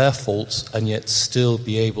faults or their faults, and yet still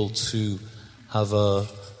be able to have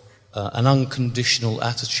an unconditional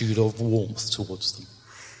attitude of warmth towards them.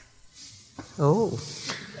 Oh.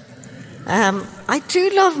 I do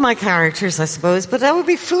love my characters, I suppose, but that would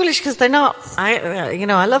be foolish because they're not.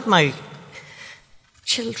 I love my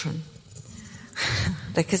children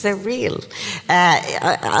because they're real.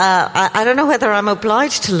 I don't know whether I'm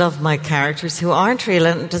obliged to love my characters who aren't real,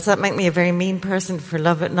 and does that make me a very mean person for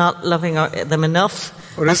not loving them enough?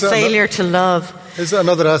 Or a failure to love. Is that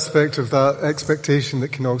another aspect of that expectation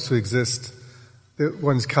that can also exist, that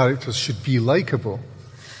one's characters should be likeable?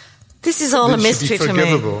 This is all a mystery to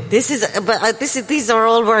me. These are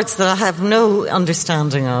all words that I have no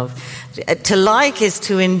understanding of. To like is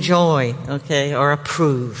to enjoy, okay, or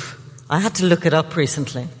approve. I had to look it up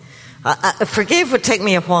recently. Forgive would take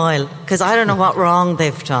me a while because I don't know what wrong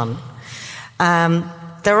they've done.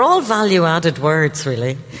 They're all value-added words,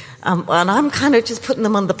 really. And I'm kind of just putting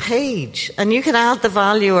them on the page. And you can add the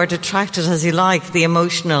value or detract it as you like.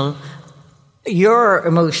 Your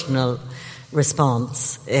emotional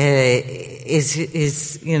response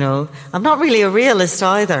is I'm not really a realist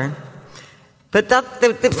either. But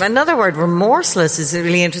another word, remorseless, is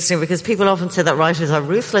really interesting because people often say that writers are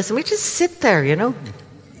ruthless, and we just sit there,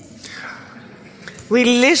 We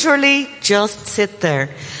literally just sit there.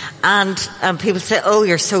 And people say, oh,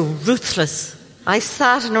 you're so ruthless. I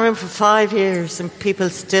sat in a room for 5 years and people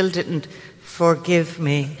still didn't forgive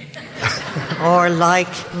me or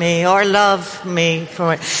like me or love me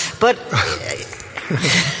for it. But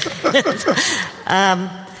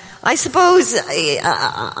I suppose I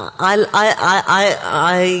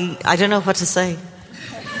don't know what to say.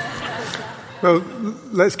 Well,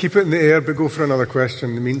 let's keep it in the air, but go for another question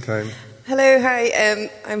in the meantime. Hello, hi.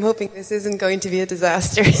 I'm hoping this isn't going to be a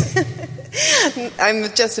disaster. I'm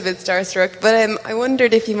just a bit starstruck, but I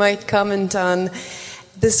wondered if you might comment on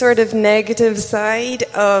the sort of negative side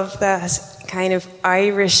of that kind of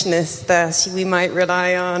Irishness that we might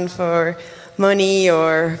rely on for money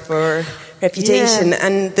or for reputation,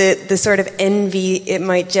 and the sort of envy it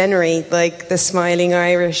might generate, like the smiling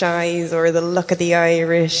Irish eyes or the look of the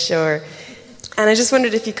Irish, and I just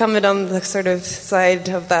wondered if you comment on the sort of side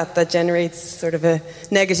of that generates sort of a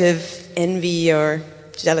negative envy or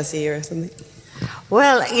jealousy or something.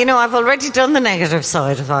 Well, I've already done the negative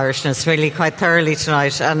side of Irishness really quite thoroughly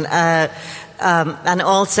tonight, and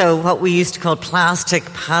also what we used to call plastic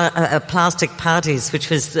patties, which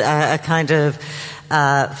was a kind of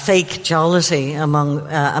fake jollity among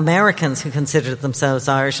Americans who considered themselves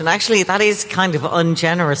Irish. And actually that is kind of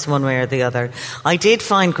ungenerous one way or the other. I did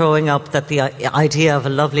find growing up that the idea of a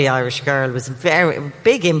lovely Irish girl was a very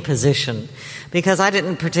big imposition because I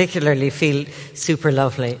didn't particularly feel super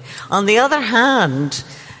lovely. On the other hand,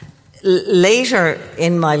 later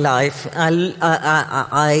in my life,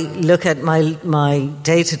 I look at my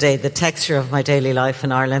day-to-day, the texture of my daily life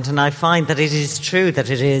in Ireland, and I find that it is true that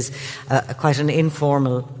it is quite an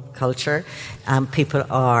informal culture, and people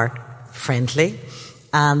are friendly,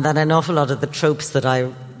 and that an awful lot of the tropes that I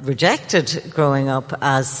rejected growing up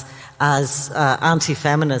as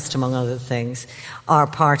anti-feminist, among other things, are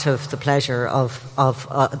part of the pleasure of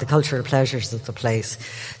the cultural pleasures of the place.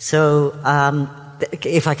 So,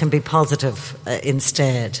 if I can be positive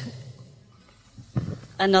instead.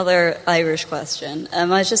 Another Irish question. I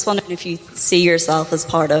was just wondering if you see yourself as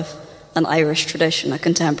part of an Irish tradition, a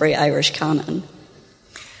contemporary Irish canon.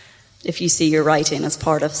 If you see your writing as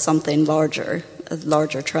part of something larger, a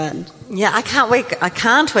larger trend. Yeah, I can't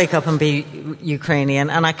wake up and be Ukrainian,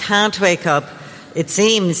 and I can't wake up, it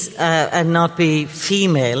seems, and not be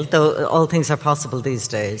female, though all things are possible these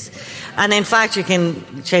days. And in fact, you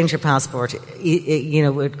can change your passport,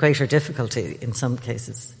 with greater difficulty in some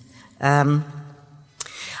cases. The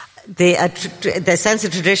sense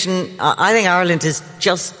of tradition, I think Ireland is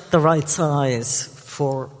just the right size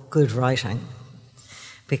for good writing,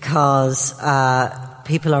 because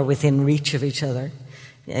people are within reach of each other,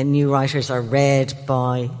 and new writers are read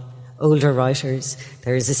by older writers.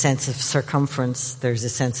 There is a sense of circumference, there's a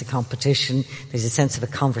sense of competition, there's a sense of a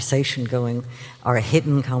conversation going, or a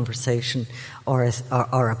hidden conversation, or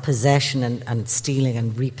a possession and stealing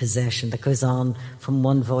and repossession that goes on from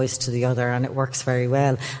one voice to the other, and it works very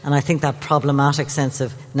well. And I think that problematic sense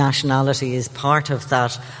of nationality is part of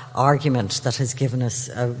that argument that has given us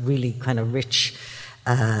a really kind of rich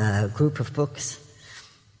group of books.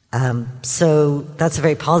 So that's a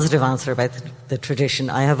very positive answer about the tradition.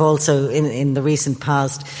 I have also, in the recent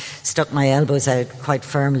past, stuck my elbows out quite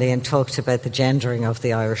firmly and talked about the gendering of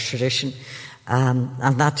the Irish tradition.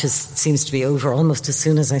 And that just seems to be over almost as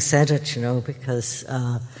soon as I said it, because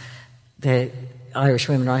the Irish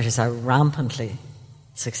women writers are rampantly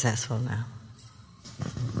successful now.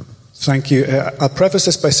 Thank you. I'll preface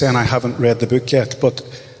this by saying I haven't read the book yet, but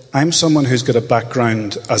I'm someone who's got a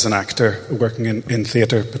background as an actor, working in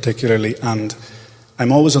theatre particularly, and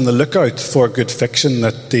I'm always on the lookout for good fiction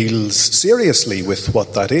that deals seriously with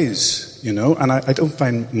what that is, and I don't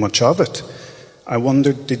find much of it. I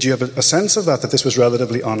wondered, did you have a sense of that this was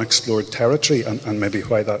relatively unexplored territory, and maybe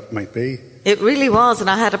why that might be? It really was, and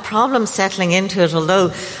I had a problem settling into it,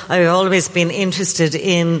 although I've always been interested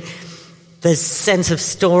in the sense of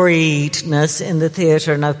storiedness in the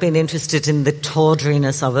theatre, and I've been interested in the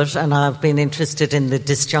tawdriness of it, and I've been interested in the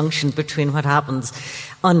disjunction between what happens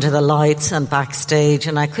under the lights and backstage,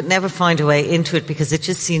 and I could never find a way into it because it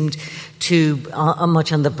just seemed too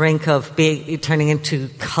much on the brink of turning into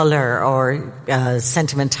colour or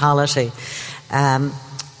sentimentality.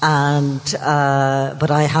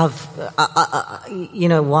 But I have,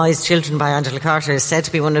 Wise Children by Angela Carter is said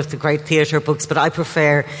to be one of the great theatre books, but I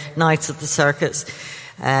prefer Nights at the Circus.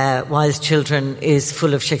 Wise Children is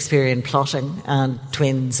full of Shakespearean plotting and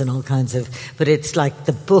twins and all kinds of, but it's like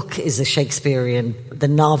the book is the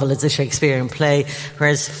novel is a Shakespearean play,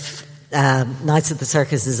 whereas Nights at the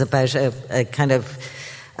Circus is about a kind of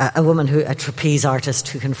a woman a trapeze artist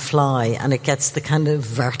who can fly, and it gets the kind of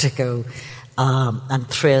vertigo and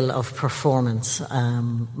thrill of performance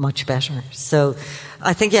much better. So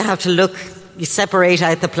I think you have to you separate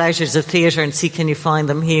out the pleasures of theatre and see can you find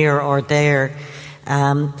them here or there.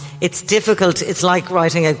 It's difficult. It's like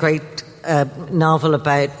writing a great novel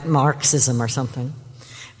about Marxism or something,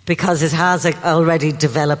 because it has already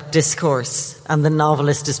developed discourse and the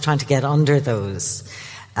novelist is trying to get under those.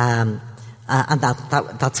 And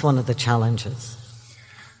that's one of the challenges.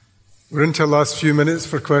 We're into the last few minutes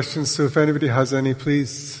for questions, so if anybody has any,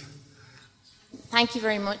 please. Thank you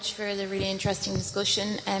very much for the really interesting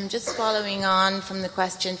discussion. Just following on from the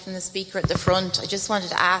question from the speaker at the front, I just wanted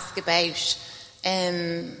to ask about,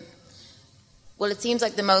 it seems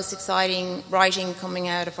like the most exciting writing coming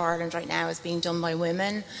out of Ireland right now is being done by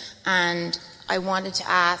women, and I wanted to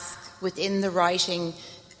ask, within the writing,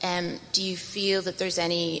 do you feel that there's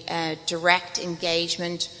any direct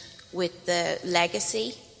engagement with the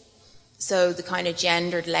legacy? So the kind of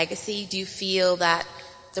gendered legacy, do you feel that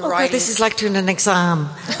the writing... God, this is like doing an exam.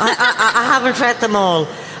 I haven't read them all.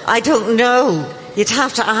 I don't know. You'd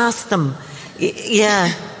have to ask them.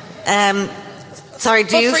 Yeah. Sorry,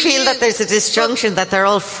 do you feel that there's a disjunction, that they're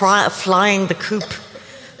all flying the coop?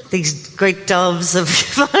 These great doves of...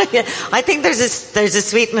 I think there's a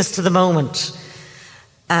sweetness to the moment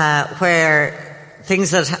where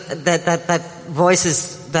things that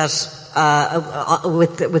voices that...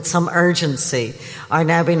 with some urgency are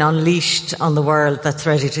now being unleashed on the world that's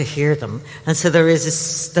ready to hear them, and so there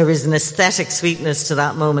is an aesthetic sweetness to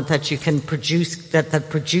that moment that you can produce that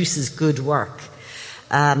produces good work.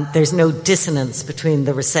 There's no dissonance between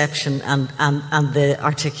the reception and the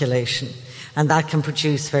articulation, and that can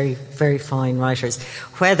produce very, very fine writers.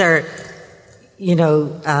 Whether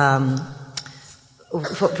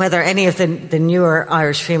whether any of the newer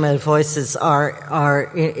Irish female voices are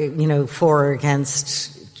for or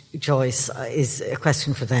against Joyce is a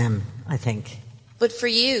question for them, I think. But for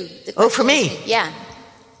you, for me, yeah.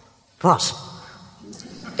 What?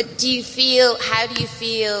 How do you feel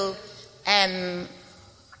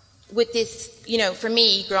with this? For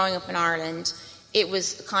me, growing up in Ireland, it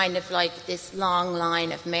was kind of like this long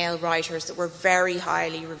line of male writers that were very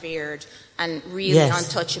highly revered and really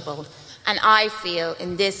untouchable. And I feel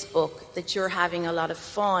in this book that you're having a lot of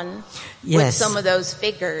fun yes. with some of those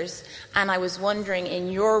figures. And I was wondering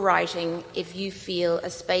in your writing if you feel a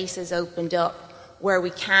space has opened up where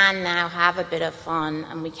we can now have a bit of fun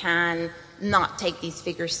and we can not take these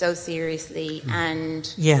figures so seriously.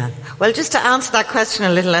 And yeah, well, just to answer that question a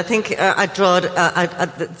little, I think I'd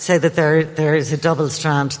say that there is a double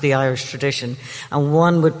strand to the Irish tradition, and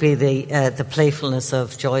one would be the playfulness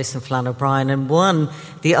of Joyce and Flann O'Brien, and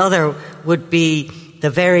the other would be the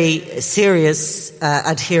very serious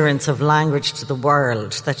adherence of language to the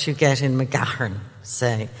world that you get in McGahern,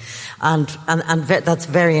 say. And that's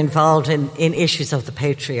very involved in issues of the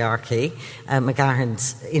patriarchy.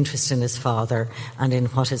 McGahern's interest in his father and in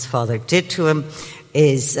what his father did to him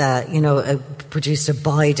is, produced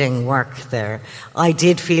abiding work there. I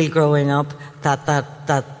did feel growing up that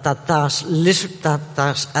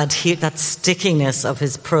stickiness of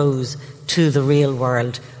his prose to the real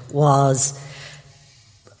world was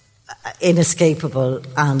inescapable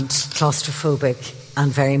and claustrophobic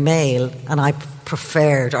and very male, and I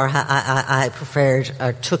preferred or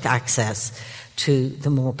took access to the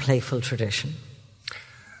more playful tradition.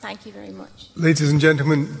 Thank you very much. Ladies and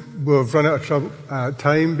gentlemen, we've run out of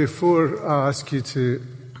time. Before I ask you to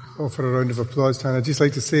offer a round of applause to Anne, I'd just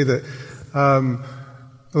like to say that the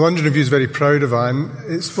London Review is very proud of Anne.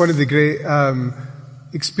 It's one of the great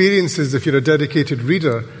experiences, if you're a dedicated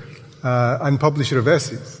reader and publisher of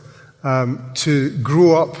essays, to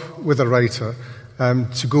grow up with a writer,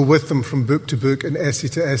 to go with them from book to book and essay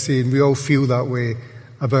to essay, and we all feel that way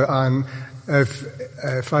about Anne.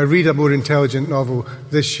 If I read a more intelligent novel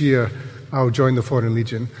this year, I'll join the Foreign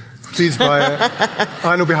Legion. Please buy it.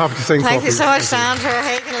 Anne will be happy to sing Thank copies. you so much, Sandra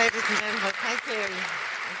Hagen, ladies and gentlemen. Thank you.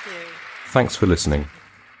 Thanks for listening.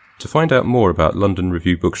 To find out more about London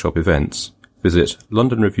Review Bookshop events, visit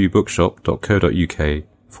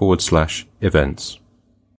londonreviewbookshop.co.uk/events.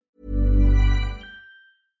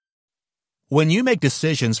 When you make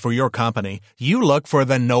decisions for your company, you look for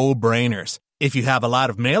the no-brainers. If you have a lot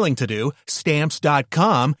of mailing to do,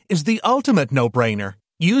 Stamps.com is the ultimate no-brainer.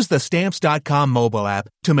 Use the Stamps.com mobile app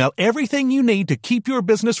to mail everything you need to keep your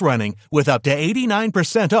business running with up to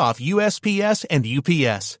 89% off USPS and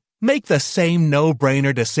UPS. Make the same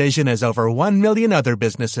no-brainer decision as over 1 million other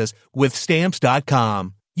businesses with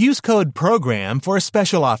Stamps.com. Use code PROGRAM for a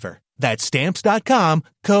special offer. That's Stamps.com,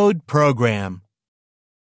 code PROGRAM.